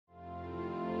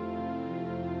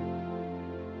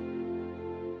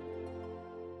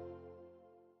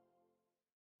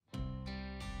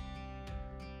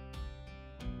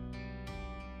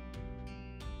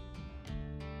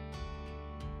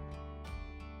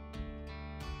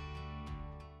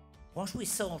What we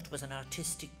sought was an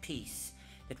artistic piece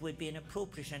that would be an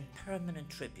appropriate and permanent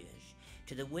tribute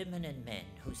to the women and men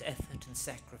whose effort and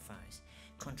sacrifice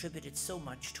contributed so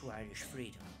much to Irish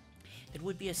freedom. That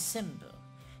would be a symbol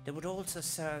that would also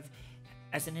serve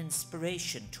as an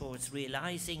inspiration towards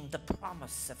realising the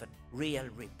promise of a real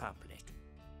republic.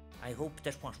 I hope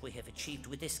that what we have achieved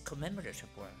with this commemorative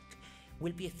work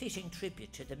will be a fitting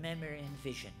tribute to the memory and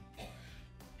vision,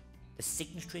 the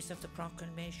signatories of the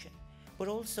proclamation, but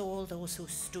also all those who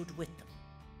stood with them.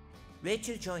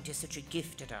 Rachel Joynt is such a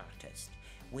gifted artist.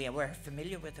 We were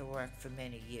familiar with her work for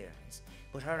many years,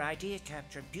 but her idea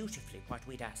captured beautifully what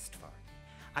we'd asked for.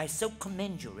 I so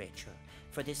commend you, Rachel,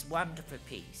 for this wonderful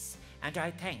piece, and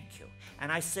I thank you,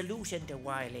 and I salute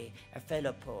nDaoine, a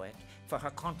fellow poet, for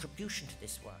her contribution to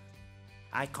this work.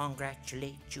 I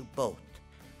congratulate you both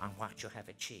on what you have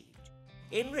achieved.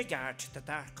 In regard to the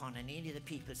Dearcán and any of the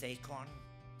people's Acorn,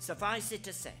 suffice it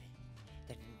to say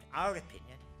that in our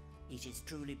opinion, it is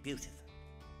truly beautiful.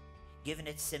 Given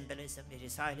its symbolism, it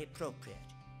is highly appropriate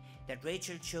that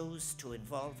Rachel chose to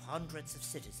involve hundreds of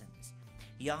citizens,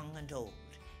 young and old,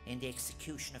 in the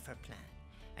execution of her plan,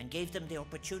 and gave them the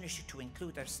opportunity to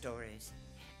include their stories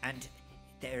and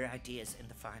their ideas in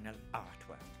the final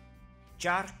artwork.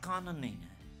 Dearcán,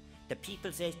 the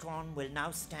people's Acorn, will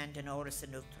now stand in Áras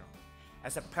and Uachtaráin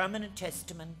as a permanent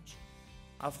testament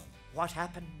of what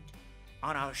happened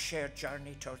on our shared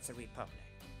journey towards the Republic,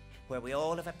 where we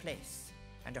all have a place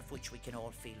and of which we can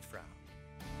all feel proud.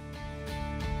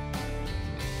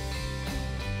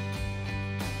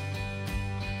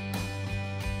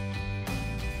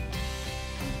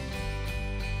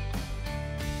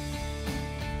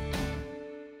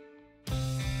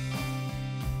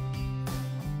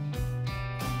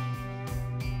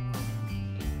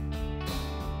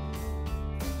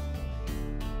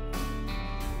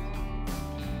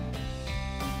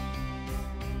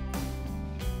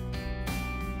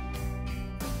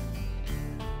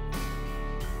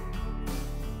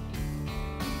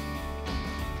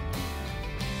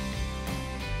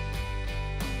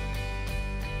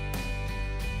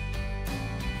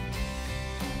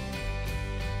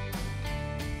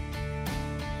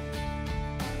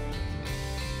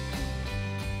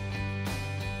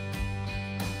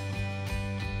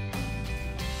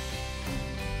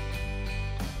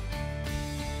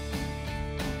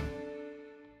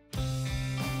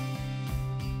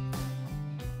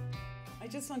 I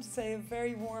just want to say a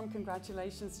very warm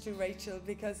congratulations to Rachel,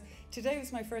 because today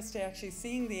was my first day actually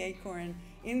seeing the Acorn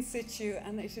in situ,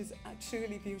 and it is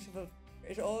truly beautiful.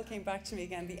 It all came back to me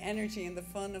again, the energy and the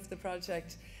fun of the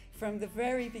project. From the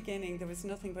very beginning there was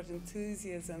nothing but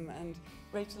enthusiasm, and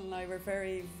Rachel and I were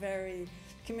very, very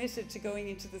committed to going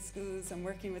into the schools and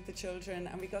working with the children,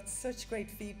 and we got such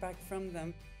great feedback from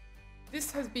them.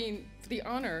 This has been the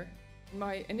honour.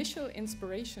 My initial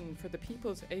inspiration for the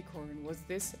People's Acorn was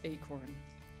this acorn,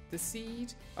 the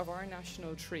seed of our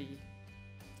national tree,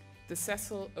 the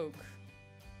sessile oak,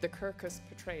 the Quercus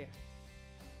petrea.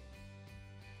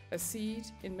 A seed,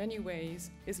 in many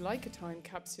ways, is like a time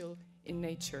capsule in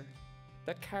nature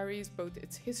that carries both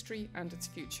its history and its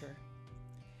future.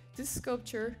 This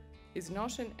sculpture is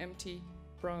not an empty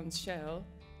bronze shell,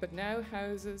 but now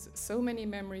houses so many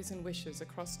memories and wishes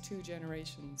across 2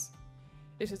 generations.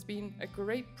 It has been a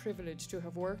great privilege to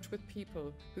have worked with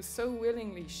people who so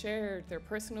willingly shared their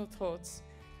personal thoughts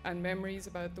and memories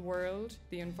about the world,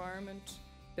 the environment,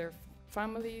 their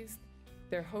families,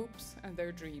 their hopes and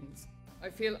their dreams. I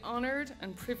feel honoured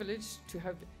and privileged to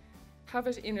have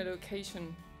it in a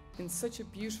location in such a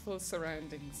beautiful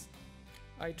surroundings.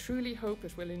 I truly hope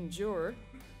it will endure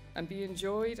and be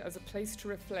enjoyed as a place to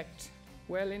reflect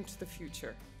well into the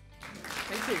future.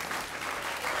 Thank you.